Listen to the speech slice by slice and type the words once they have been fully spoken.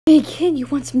Hey kid, you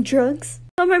want some drugs?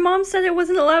 Oh, my mom said I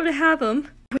wasn't allowed to have them.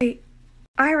 Wait,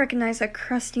 I recognize that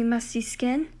crusty, musty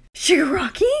skin.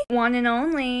 Shigaraki? One and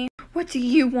only. What do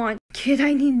you want? Kid,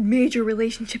 I need major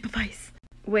relationship advice.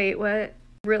 Wait, what?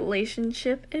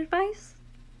 Relationship advice?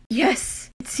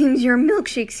 Yes! It seems your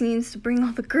milkshake seems to bring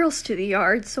all the girls to the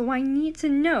yard, so I need to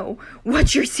know.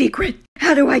 What's your secret?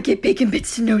 How do I get Bacon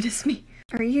Bits to notice me?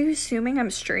 Are you assuming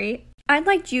I'm straight? I'd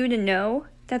like you to know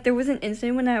that there was an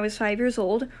incident when I was 5 years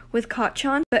old with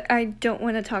Kotchan, but I don't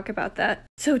want to talk about that.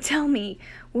 So tell me,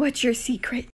 what's your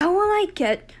secret? How will I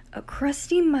get a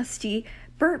crusty, musty,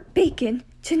 burnt bacon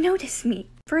to notice me?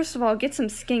 First of all, get some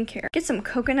skincare. Get some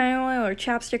coconut oil or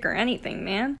chapstick or anything,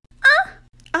 man.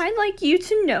 I'd like you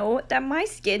to know that my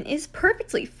skin is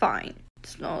perfectly fine.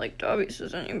 It's not like Dobby's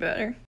is any better.